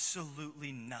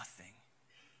absolutely nothing.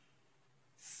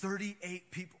 38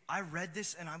 people. I read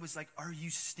this and I was like, are you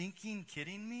stinking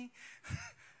kidding me?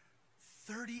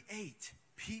 38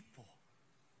 people.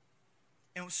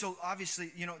 And so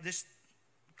obviously, you know, this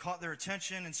caught their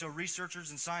attention, and so researchers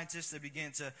and scientists, they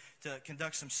began to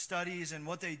conduct some studies. And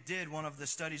what they did, one of the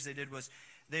studies they did was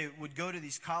they would go to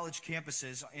these college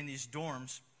campuses in these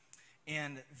dorms,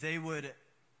 and they would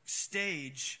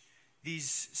stage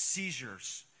these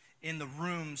seizures in the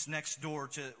rooms next door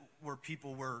to where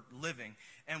people were living.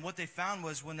 And what they found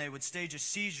was when they would stage a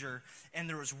seizure and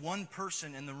there was one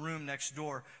person in the room next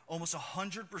door, almost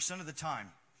 100% of the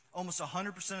time,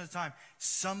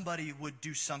 somebody would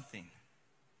do something.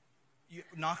 You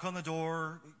knock on the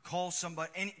door, call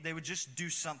somebody, they would just do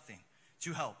something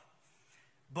to help.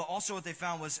 But also what they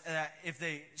found was that if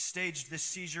they staged this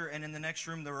seizure and in the next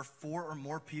room there were 4 or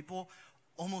more people,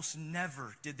 almost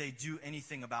never did they do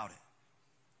anything about it.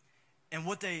 And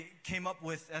what they came up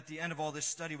with at the end of all this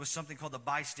study was something called the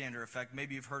bystander effect.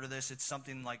 Maybe you've heard of this. It's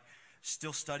something like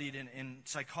still studied in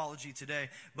psychology today.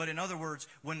 But in other words,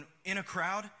 when in a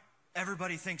crowd,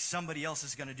 everybody thinks somebody else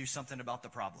is going to do something about the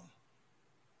problem.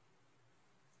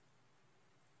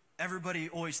 Everybody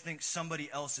always thinks somebody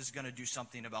else is going to do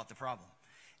something about the problem.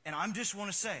 And I just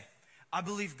want to say, I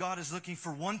believe God is looking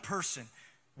for one person,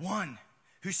 one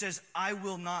who says, I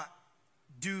will not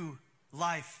do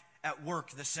life at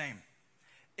work the same.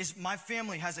 My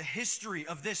family has a history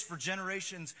of this for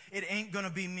generations. It ain't going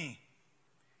to be me.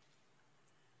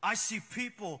 I see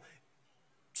people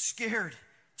scared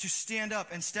to stand up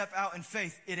and step out in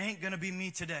faith. It ain't going to be me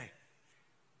today.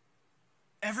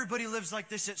 Everybody lives like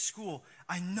this at school.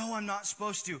 I know I'm not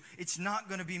supposed to. It's not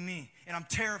going to be me. And I'm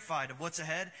terrified of what's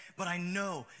ahead. But I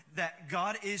know that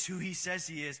God is who he says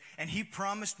he is. And he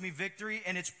promised me victory.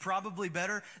 And it's probably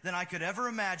better than I could ever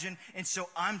imagine. And so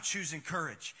I'm choosing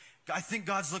courage. I think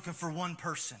God's looking for one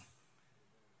person.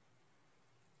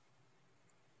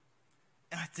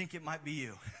 And I think it might be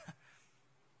you.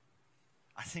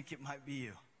 I think it might be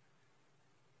you.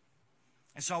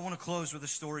 And so I want to close with a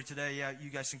story today. Yeah, you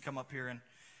guys can come up here and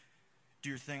do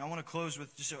your thing. I want to close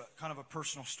with just a kind of a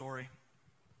personal story.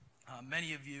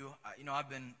 Many of you, I've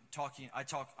been talking.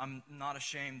 I'm not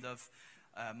ashamed of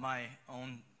my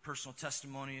own personal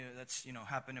testimony that's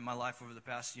happened in my life over the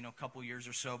past couple years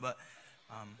or so. But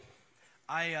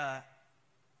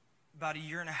about a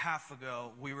year and a half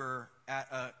ago, we were at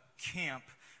a camp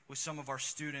with some of our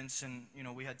students, and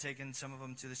we had taken some of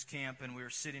them to this camp, and we were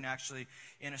sitting actually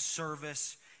in a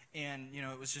service, and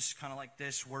it was just kind of like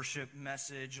this worship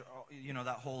message,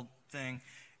 that whole thing,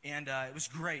 and it was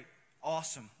great,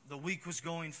 awesome. The week was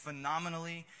going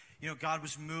phenomenally. God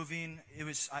was moving.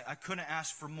 I couldn't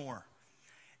ask for more.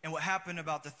 And what happened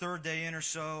about the third day in or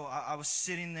so, I was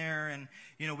sitting there, and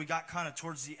we got kind of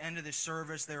towards the end of the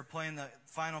service. They were playing the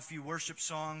final few worship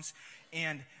songs,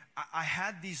 and I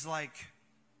had these like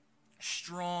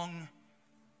strong,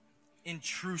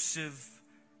 intrusive,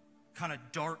 kind of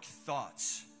dark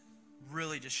thoughts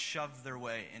really just shoved their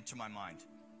way into my mind.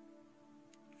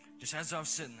 Just as I was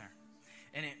sitting there.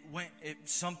 And it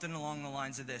something along the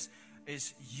lines of this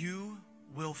is, you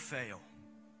will fail.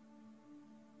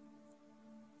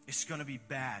 It's going to be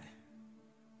bad.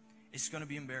 It's going to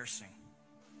be embarrassing.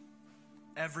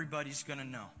 Everybody's going to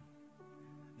know.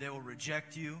 They will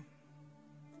reject you.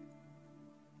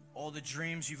 All the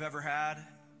dreams you've ever had,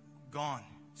 gone.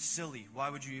 Silly. Why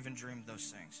would you even dream those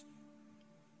things?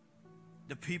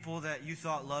 The people that you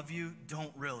thought love you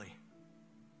don't really.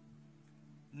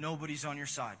 Nobody's on your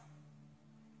side.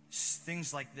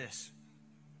 Things like this.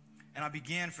 And I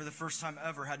began, for the first time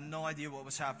ever, had no idea what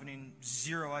was happening,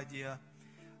 zero idea,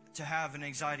 to have an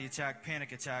anxiety attack,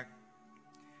 panic attack.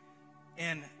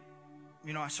 And,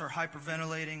 I start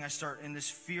hyperventilating. I start, and this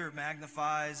fear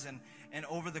magnifies. And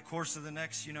over the course of the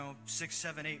next, 6,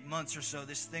 7, 8 months or so,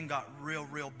 this thing got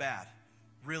real bad.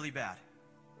 Really bad.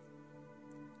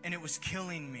 And it was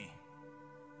killing me.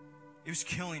 It was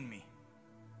killing me.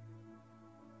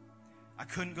 I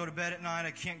couldn't go to bed at night.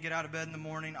 I can't get out of bed in the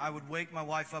morning. I would wake my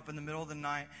wife up in the middle of the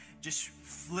night, just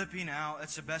flipping out.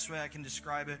 That's the best way I can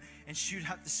describe it. And she'd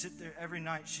have to sit there every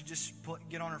night. She'd just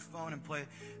get on her phone and play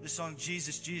the song,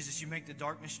 Jesus, Jesus, you make the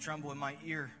darkness tremble in my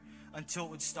ear, until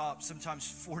it would stop, sometimes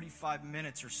 45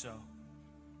 minutes or so.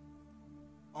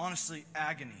 Honestly,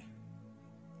 agony.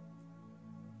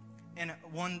 And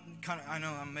I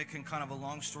know I'm making kind of a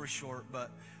long story short, but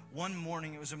one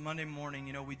morning, it was a Monday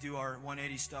morning, we do our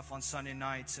 180 stuff on Sunday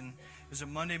nights, and it was a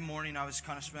Monday morning. I was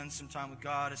kind of spending some time with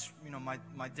God. It's,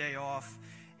 my day off,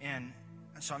 and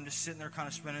so I'm just sitting there kind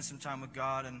of spending some time with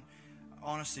God, and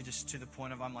honestly, just to the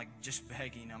point of I'm like just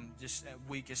begging. I'm just at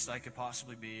weakest I could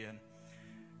possibly be, and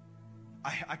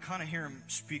I kind of hear him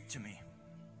speak to me.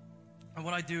 And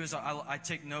what I do is I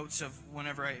take notes of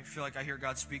whenever I feel like I hear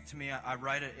God speak to me. I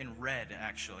write it in red,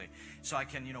 actually, so I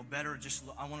can,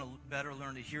 I want to better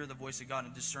learn to hear the voice of God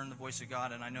and discern the voice of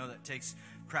God. And I know that takes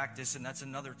practice, and that's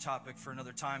another topic for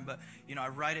another time. But, I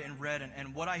write it in red.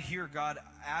 And what I hear God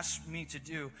ask me to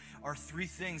do are 3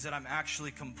 things that I'm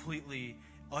actually completely,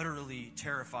 utterly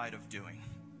terrified of doing.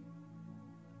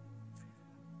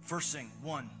 First thing,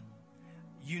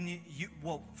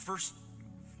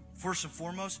 first and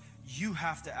foremost, you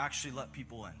have to actually let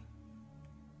people in.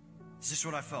 It's just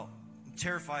what I felt. I'm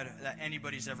terrified that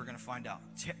anybody's ever going to find out.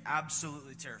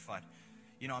 Absolutely terrified.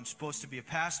 I'm supposed to be a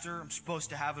pastor. I'm supposed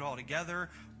to have it all together.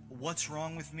 What's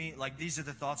wrong with me? Like, these are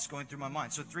the thoughts going through my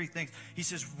mind. So 3 things. He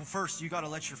says, well, first, you got to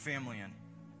let your family in.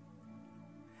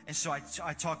 And so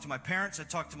I talked to my parents. I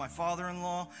talked to my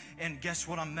father-in-law. And guess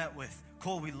what I'm met with?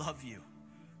 Cole, we love you.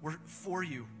 We're for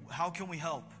you. How can we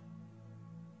help?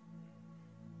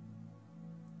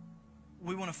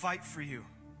 We want to fight for you.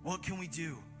 What can we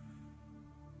do?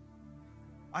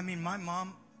 I mean, my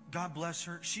mom, God bless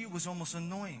her, she was almost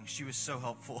annoying. She was so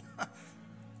helpful.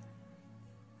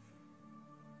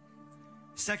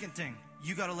 Second thing,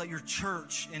 you got to let your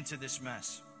church into this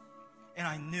mess. And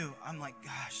I knew, I'm like,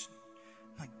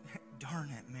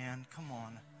 darn it, man, come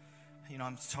on.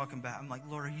 I'm talking about, I'm like,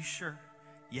 Lord, are you sure?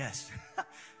 Yes.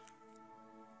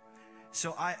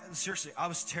 So I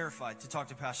was terrified to talk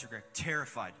to Pastor Greg.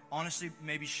 Terrified. Honestly,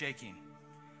 maybe shaking.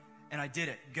 And I did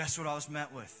it. Guess what I was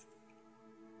met with?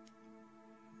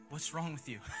 What's wrong with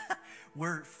you?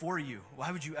 We're for you. Why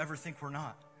would you ever think we're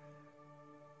not?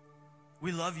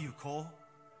 We love you, Cole.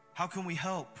 How can we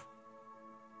help?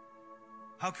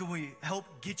 How can we help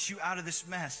get you out of this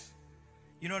mess?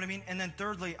 You know what I mean? And then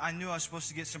thirdly, I knew I was supposed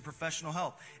to get some professional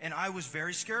help. And I was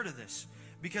very scared of this.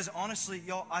 Because honestly,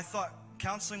 y'all, I thought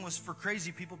counseling was for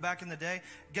crazy people back in the day.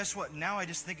 Guess what? Now I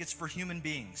just think it's for human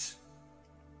beings.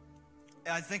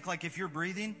 I think, like, if you're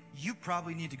breathing, you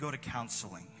probably need to go to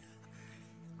counseling.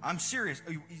 I'm serious.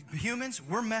 Humans,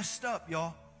 we're messed up,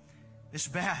 y'all. It's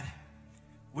bad.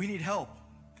 We need help.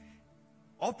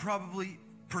 I'll probably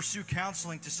pursue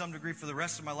counseling to some degree for the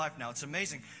rest of my life now. It's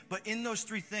amazing. But in those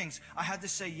 3 things, I had to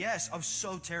say yes. I was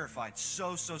so terrified,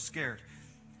 so scared.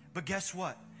 But guess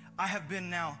what? I have been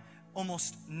now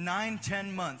almost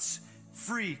 9-10 months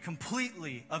free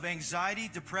completely of anxiety,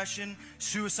 depression,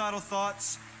 suicidal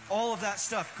thoughts, all of that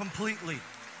stuff completely.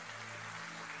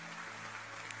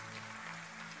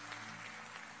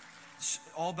 It's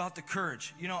all about the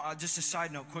courage. You know, just a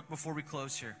side note quick before we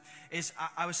close here, is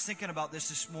I was thinking about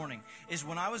this morning, is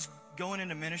when I was going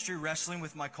into ministry, wrestling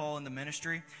with my call in the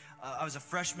ministry, I was a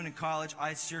freshman in college.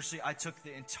 I took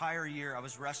the entire year. I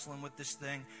was wrestling with this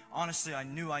thing. Honestly, I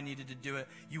knew I needed to do it.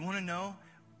 You want to know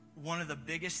one of the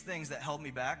biggest things that held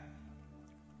me back?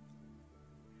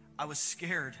 I was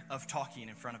scared of talking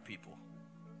in front of people.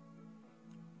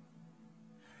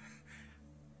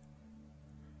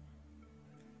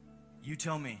 You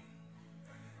tell me.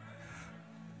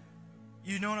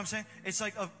 You know what I'm saying? It's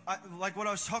like what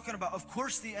I was talking about. Of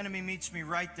course the enemy meets me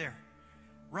right there.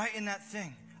 Right in that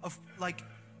thing. Of like,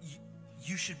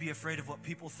 you should be afraid of what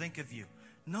people think of you.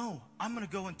 No, I'm going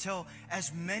to go and tell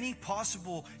as many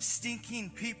possible stinking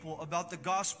people about the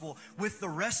gospel with the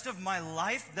rest of my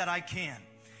life that I can.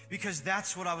 Because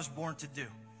that's what I was born to do.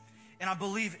 And I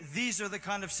believe these are the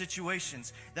kind of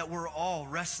situations that we're all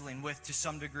wrestling with to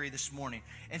some degree this morning.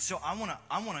 And so I want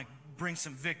to bring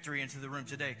some victory into the room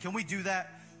today. Can we do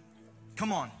that?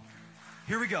 Come on.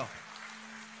 Here we go.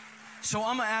 So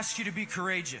I'm going to ask you to be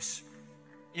courageous.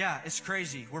 Yeah, it's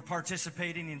crazy. We're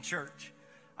participating in church.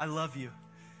 I love you.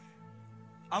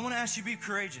 I want to ask you to be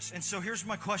courageous. And so here's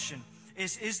my question.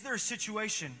 Is there a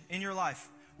situation in your life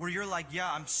where you're like,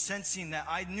 yeah, I'm sensing that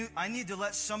I need to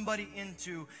let somebody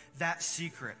into that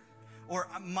secret? Or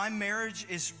my marriage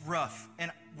is rough and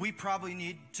we probably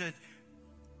need to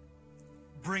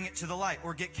bring it to the light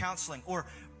or get counseling. Or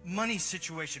money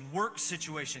situation, work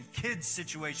situation, kids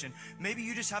situation. Maybe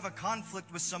you just have a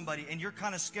conflict with somebody and you're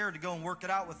kind of scared to go and work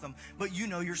it out with them, but you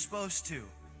know you're supposed to.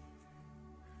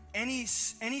 Any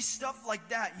stuff like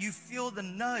that, you feel the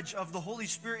nudge of the Holy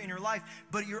Spirit in your life,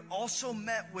 but you're also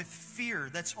met with fear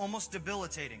that's almost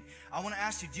debilitating. I want to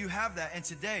ask you, do you have that? And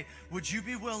today, would you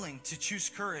be willing to choose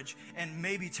courage and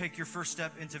maybe take your first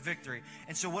step into victory?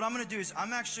 And so what I'm going to do is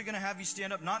I'm actually going to have you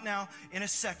stand up, not now, in a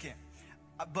second.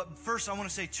 But first, I want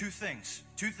to say two things.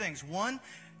 One,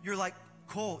 you're like,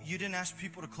 Cole, you didn't ask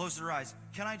people to close their eyes.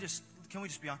 Can we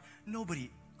just be honest? Nobody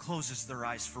closes their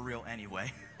eyes for real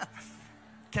anyway.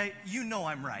 Okay, you know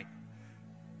I'm right.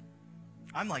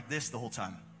 I'm like this the whole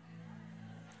time.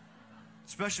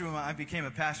 Especially when I became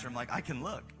a pastor, I'm like, I can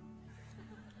look.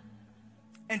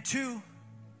 And two,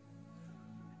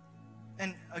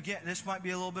 and again, this might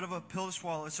be a little bit of a pill to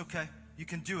swallow. It's okay. You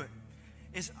can do it.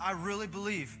 Is I really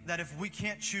believe that if we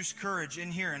can't choose courage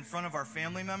in here in front of our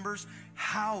family members,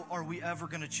 how are we ever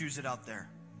going to choose it out there?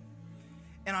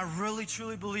 And I really,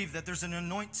 truly believe that there's an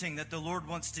anointing that the Lord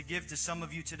wants to give to some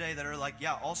of you today that are like,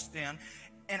 yeah, I'll stand.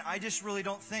 And I just really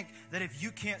don't think that if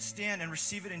you can't stand and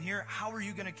receive it in here, how are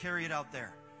you going to carry it out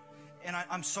there? And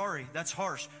I'm sorry, that's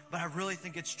harsh, but I really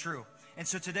think it's true. And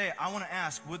so today, I want to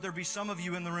ask, would there be some of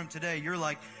you in the room today, you're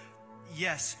like,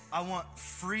 yes, I want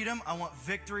freedom, I want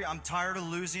victory, I'm tired of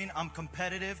losing, I'm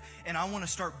competitive, and I want to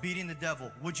start beating the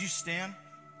devil. Would you stand?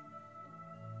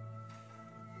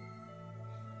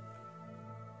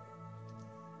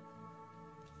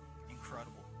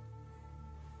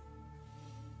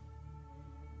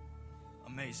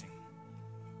 Amazing.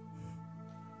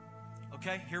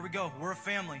 Okay, here we go. We're a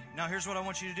family. Now here's what I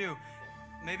want you to do.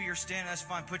 Maybe you're standing, that's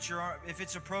fine. Put your arm, if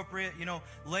it's appropriate,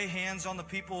 lay hands on the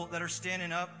people that are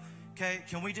standing up. Okay,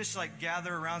 can we just like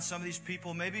gather around some of these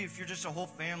people? Maybe if you're just a whole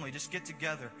family, just get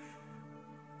together.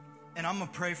 And I'm going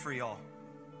to pray for y'all.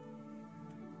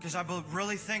 Because I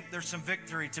really think there's some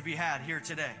victory to be had here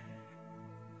today.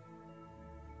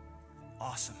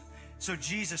 Awesome. So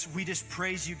Jesus, we just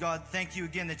praise you, God. Thank you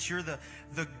again that you're the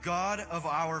God of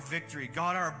our victory,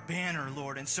 God, our banner,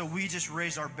 Lord. And so we just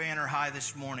raise our banner high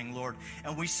this morning, Lord.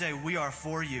 And we say we are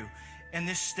for you. And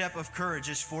this step of courage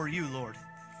is for you, Lord.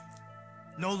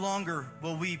 No longer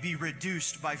will we be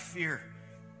reduced by fear.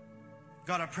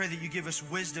 God, I pray that you give us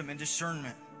wisdom and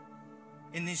discernment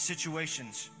in these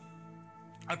situations.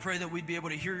 I pray that we'd be able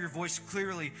to hear your voice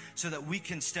clearly so that we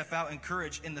can step out in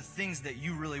courage in the things that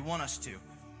you really want us to.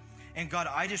 And God,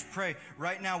 I just pray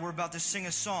right now, we're about to sing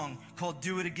a song called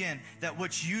Do It Again, that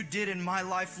what you did in my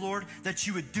life, Lord, that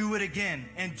you would do it again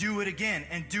and do it again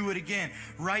and do it again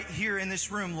right here in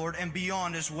this room, Lord, and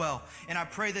beyond as well. And I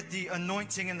pray that the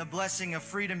anointing and the blessing of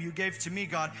freedom you gave to me,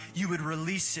 God, you would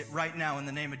release it right now in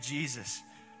the name of Jesus.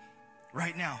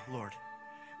 Right now, Lord.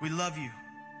 We love you.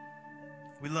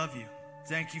 We love you.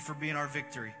 Thank you for being our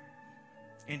victory.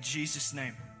 In Jesus'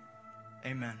 name,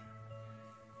 amen.